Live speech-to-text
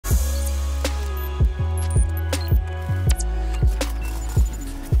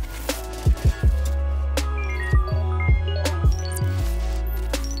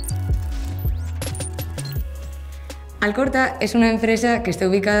Alcorta es una empresa que está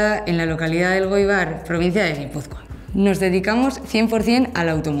ubicada en la localidad de Elgoibar, provincia de Guipúzcoa. Nos dedicamos 100% a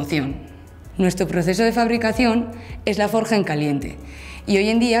la automoción. Nuestro proceso de fabricación es la forja en caliente y hoy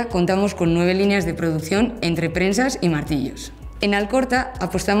en día contamos con 9 líneas de producción entre prensas y martillos. En Alcorta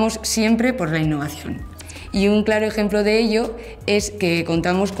apostamos siempre por la innovación y un claro ejemplo de ello es que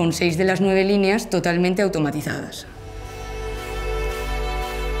contamos con 6 de las 9 líneas totalmente automatizadas.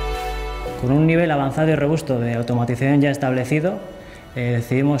 Con un nivel avanzado y robusto de automatización ya establecido,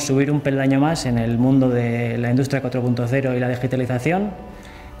 decidimos subir un peldaño más en el mundo de la industria 4.0 y la digitalización,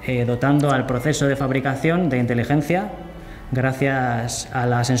 dotando al proceso de fabricación de inteligencia gracias a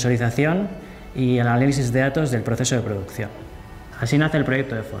la sensorización y al análisis de datos del proceso de producción. Así nace el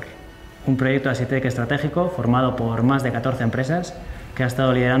proyecto de FOR, un proyecto así-tech estratégico formado por más de 14 empresas que ha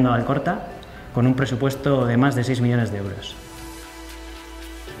estado liderando Alcorta con un presupuesto de más de 6 millones de euros.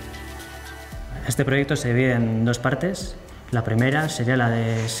 Este proyecto se divide en 2 partes. La primera sería la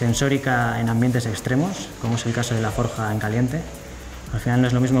de sensórica en ambientes extremos, como es el caso de la forja en caliente. Al final no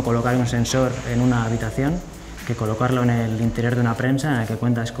es lo mismo colocar un sensor en una habitación que colocarlo en el interior de una prensa en el que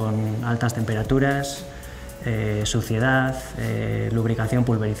cuentas con altas temperaturas, suciedad, lubricación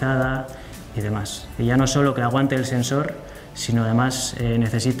pulverizada y demás. Y ya no solo que aguante el sensor, sino además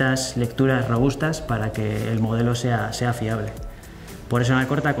necesitas lecturas robustas para que el modelo sea fiable. Por eso en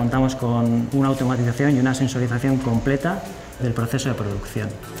Alcorta contamos con una automatización y una sensorización completa del proceso de producción.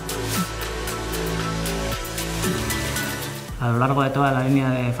 A lo largo de toda la línea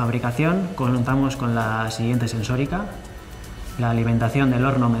de fabricación contamos con la siguiente sensórica: la alimentación del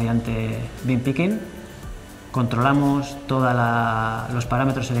horno mediante beam picking, controlamos todos los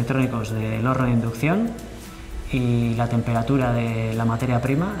parámetros electrónicos del horno de inducción y la temperatura de la materia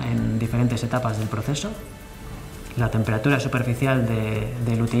prima en diferentes etapas del proceso, la temperatura superficial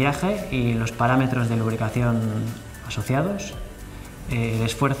del utillaje y los parámetros de lubricación asociados, el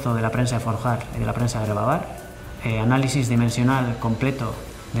esfuerzo de la prensa de forjar y de la prensa de Elgoibar, análisis dimensional completo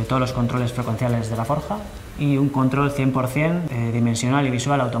de todos los controles frecuenciales de la forja y un control 100% dimensional y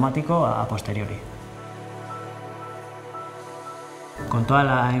visual automático a posteriori. Con toda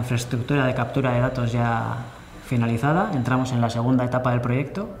la infraestructura de captura de datos ya finalizada, entramos en la segunda etapa del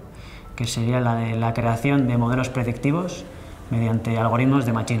proyecto, que sería la de la creación de modelos predictivos mediante algoritmos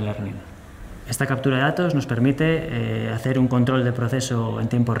de machine learning. Esta captura de datos nos permite hacer un control de proceso en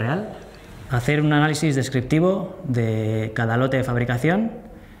tiempo real, hacer un análisis descriptivo de cada lote de fabricación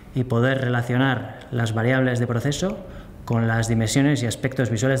y poder relacionar las variables de proceso con las dimensiones y aspectos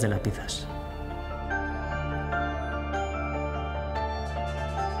visuales de las piezas.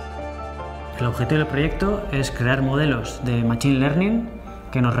 El objetivo del proyecto es crear modelos de machine learning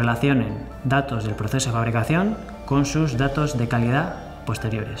que nos relacionen datos del proceso de fabricación con sus datos de calidad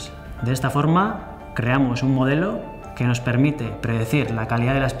posteriores. De esta forma, creamos un modelo que nos permite predecir la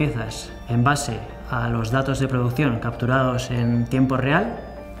calidad de las piezas en base a los datos de producción capturados en tiempo real,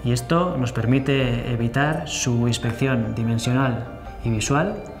 y esto nos permite evitar su inspección dimensional y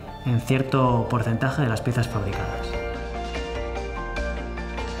visual en cierto porcentaje de las piezas fabricadas.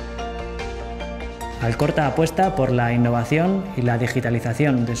 Alcorta apuesta por la innovación y la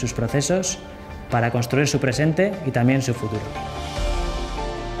digitalización de sus procesos para construir su presente y también su futuro.